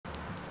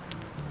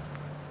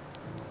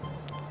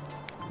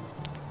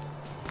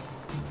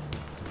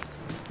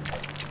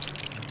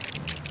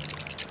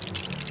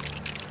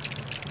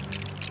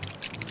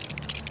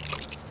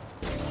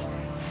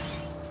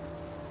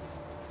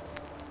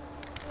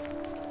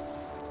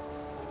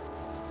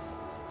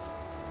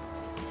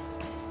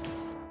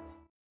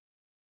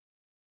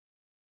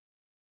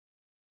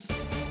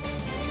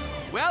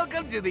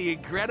Welcome to the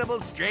incredible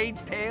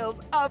strange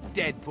tales of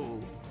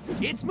Deadpool.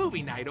 It's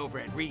movie night over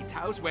at Reed's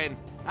house when,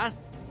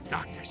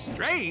 Dr.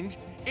 Strange?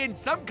 In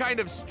some kind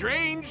of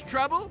strange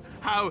trouble?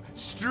 How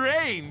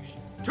strange!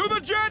 To the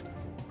jet!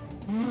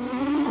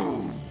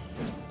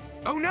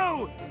 Oh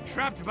no!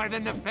 Trapped by the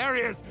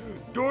nefarious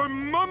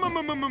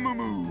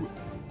Dormammu!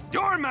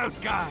 Dormouse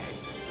guy!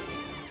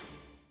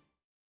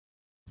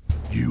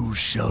 You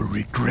shall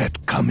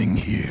regret coming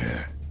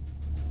here.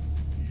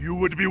 You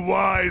would be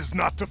wise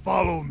not to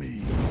follow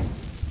me.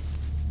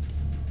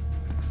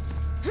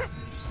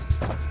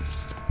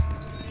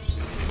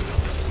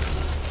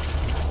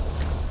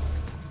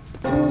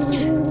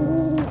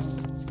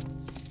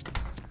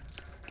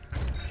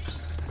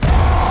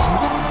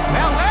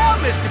 Well,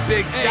 Mr.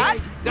 Big Shot.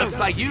 Looks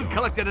like you've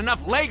collected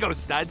enough Lego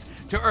studs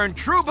to earn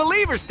true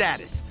believer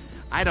status.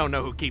 I don't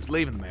know who keeps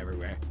leaving them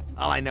everywhere.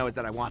 All I know is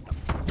that I want them.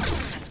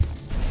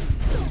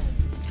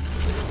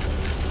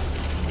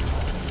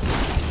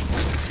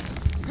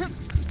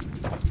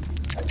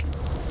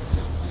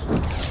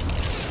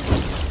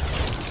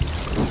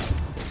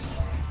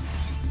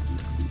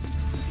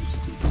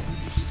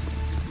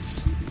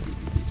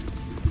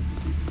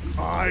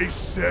 I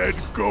said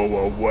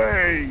go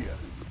away!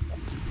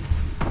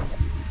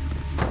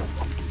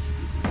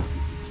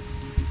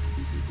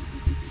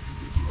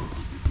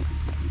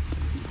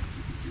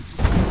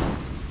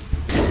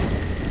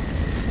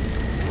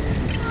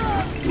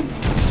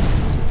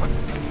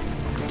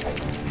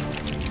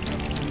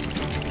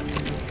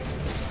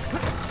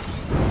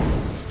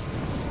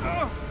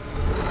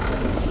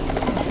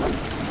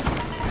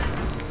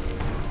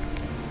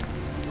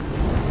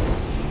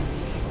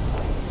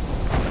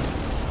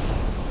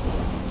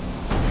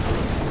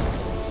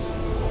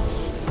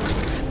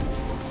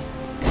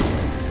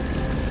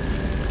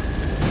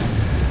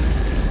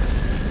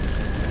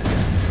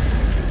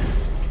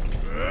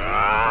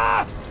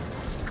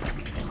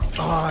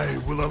 I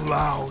will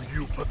allow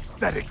you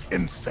pathetic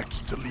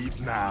insects to leave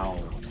now.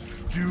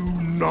 Do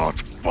not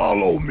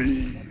follow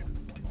me.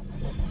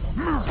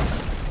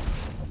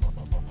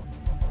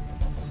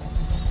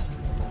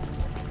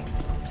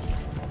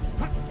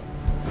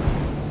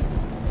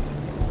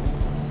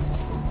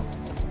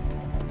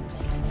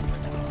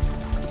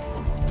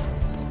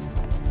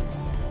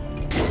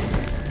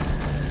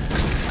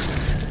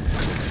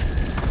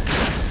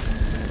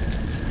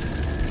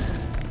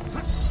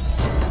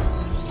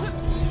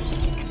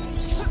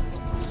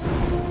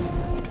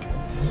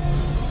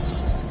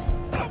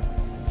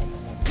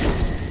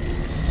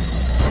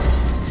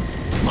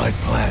 My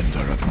plans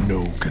are of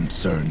no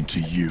concern to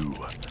you.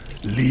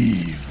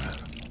 Leave.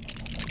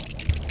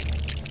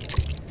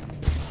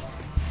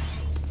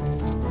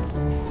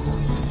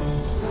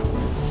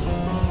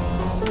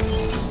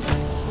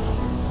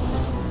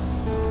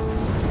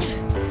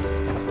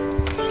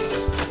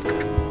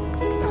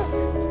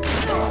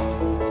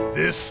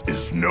 This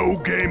is no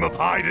game of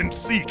hide and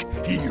seek,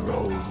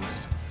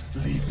 heroes.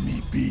 Leave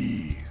me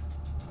be.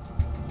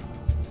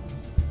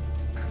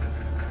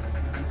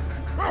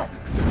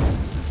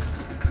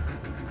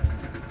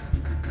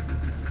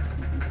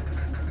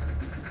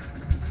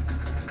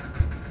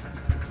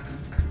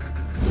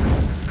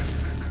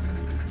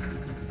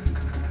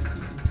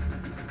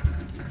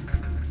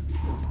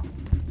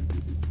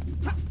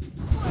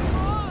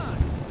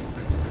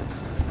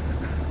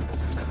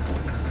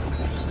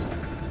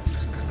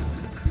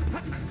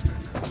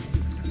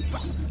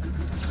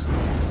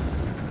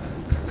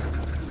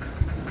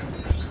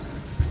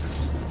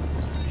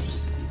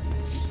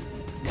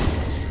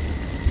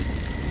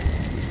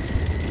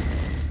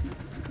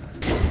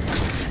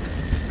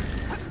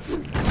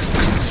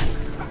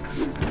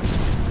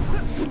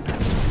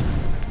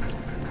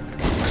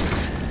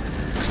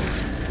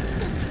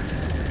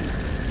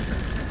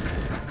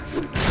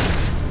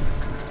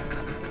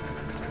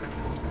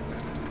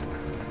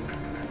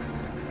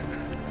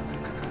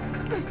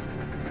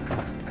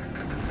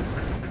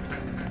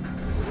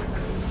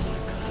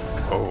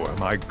 Oh,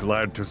 am I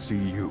glad to see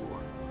you.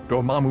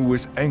 Dormammu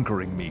is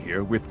anchoring me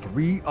here with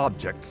 3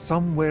 objects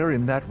somewhere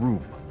in that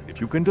room. If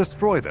you can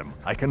destroy them,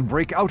 I can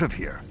break out of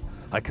here.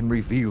 I can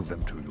reveal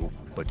them to you,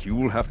 but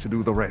you'll have to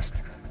do the rest.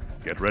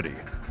 Get ready.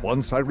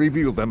 Once I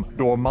reveal them,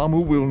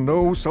 Dormammu will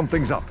know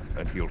something's up,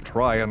 and he'll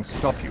try and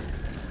stop you.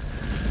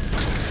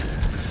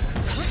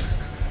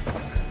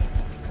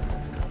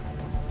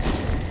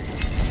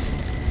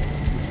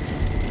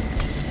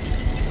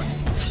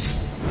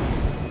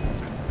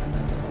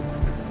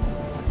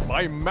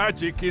 My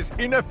magic is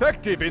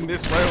ineffective in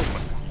this realm.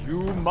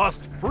 You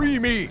must free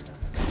me.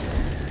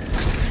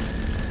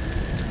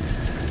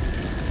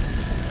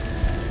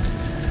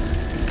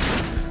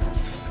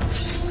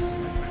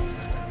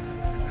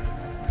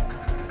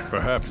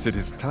 Perhaps it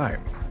is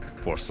time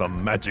for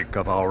some magic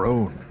of our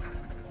own.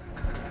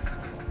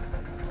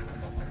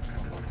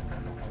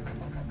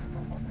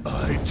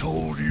 I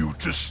told you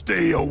to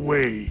stay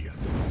away.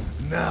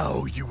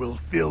 Now you will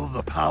feel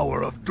the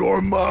power of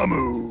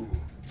Dormammu.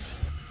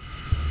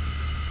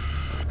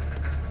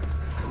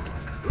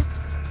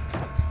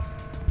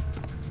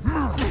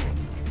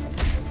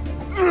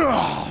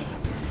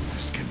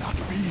 This cannot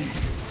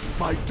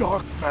My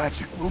dark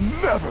magic will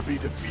never be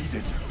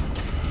defeated.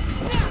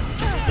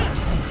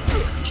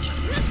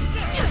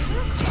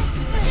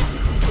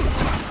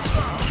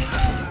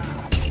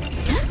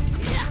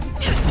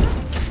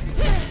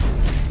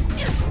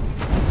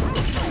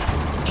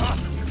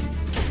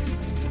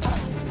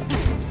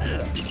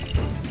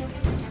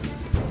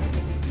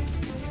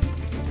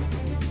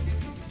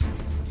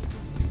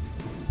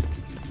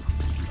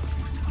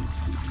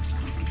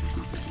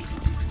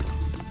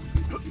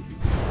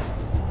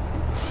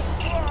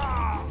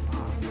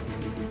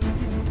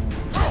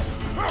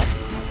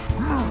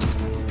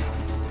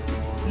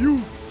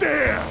 You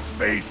dare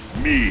face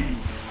me!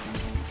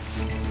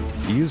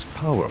 He is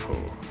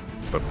powerful,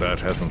 but that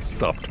hasn't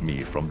stopped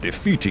me from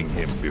defeating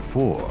him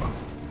before.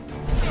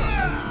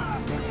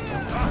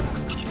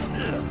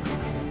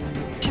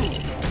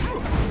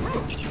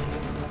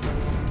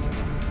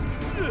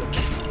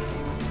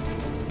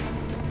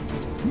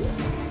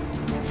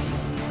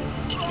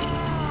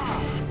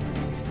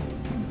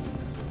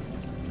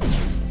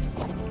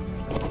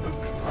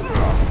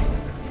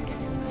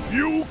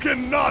 You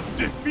cannot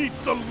defeat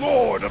the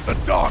Lord of the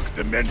Dark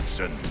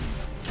Dimension!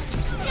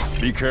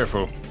 Be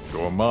careful.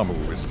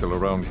 Dormammu is still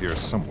around here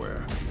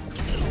somewhere.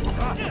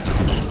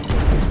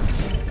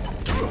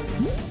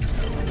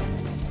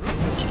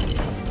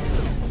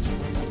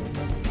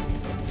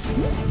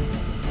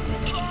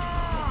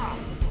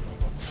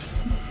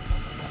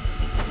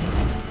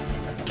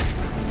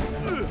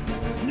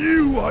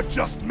 You are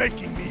just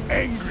making me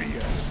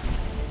angrier!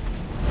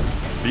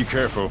 Be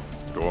careful.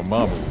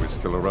 Dormammu is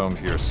still around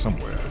here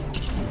somewhere.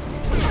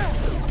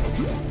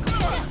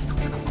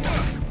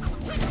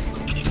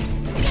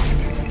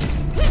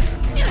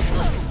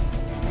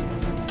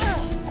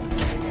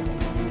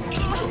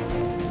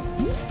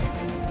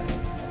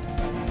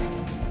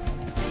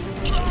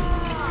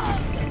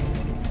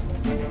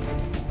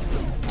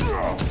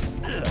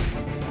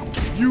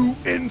 You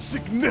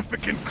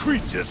insignificant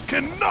creatures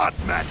cannot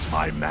match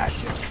my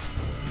magic!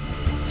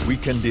 We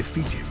can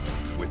defeat him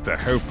with the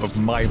help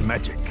of my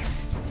magic.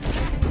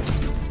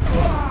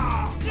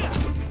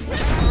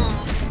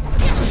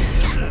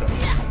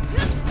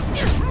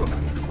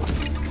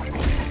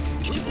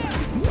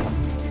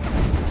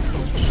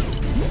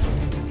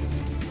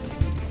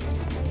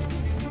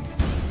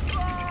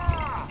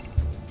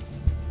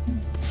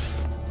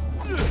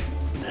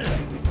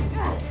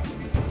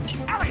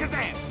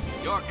 Alakazam!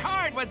 Your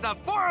card was the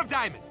 4 of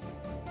diamonds.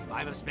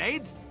 5 of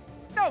spades?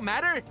 No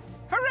matter.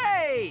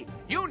 Hooray!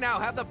 You now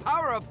have the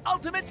power of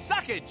ultimate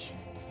suckage.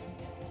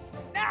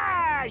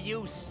 Ah,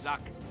 you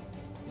suck.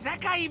 Is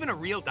that guy even a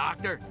real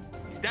doctor?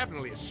 He's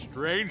definitely a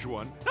strange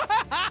one.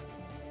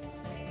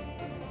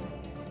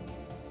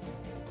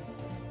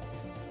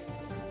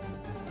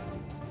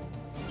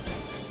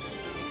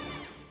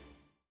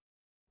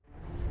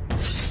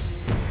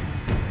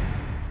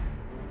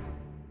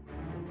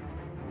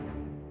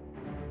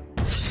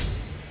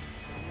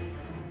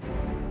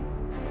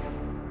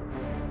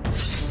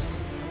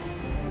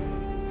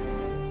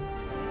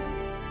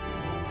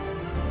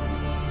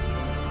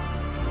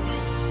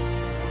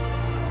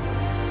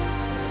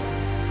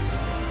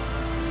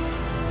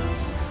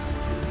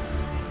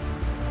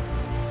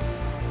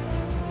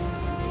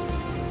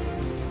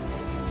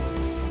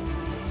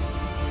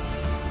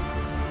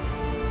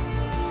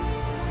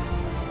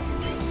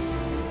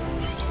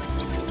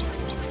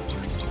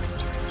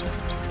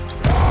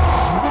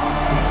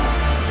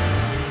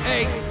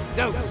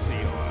 Dos.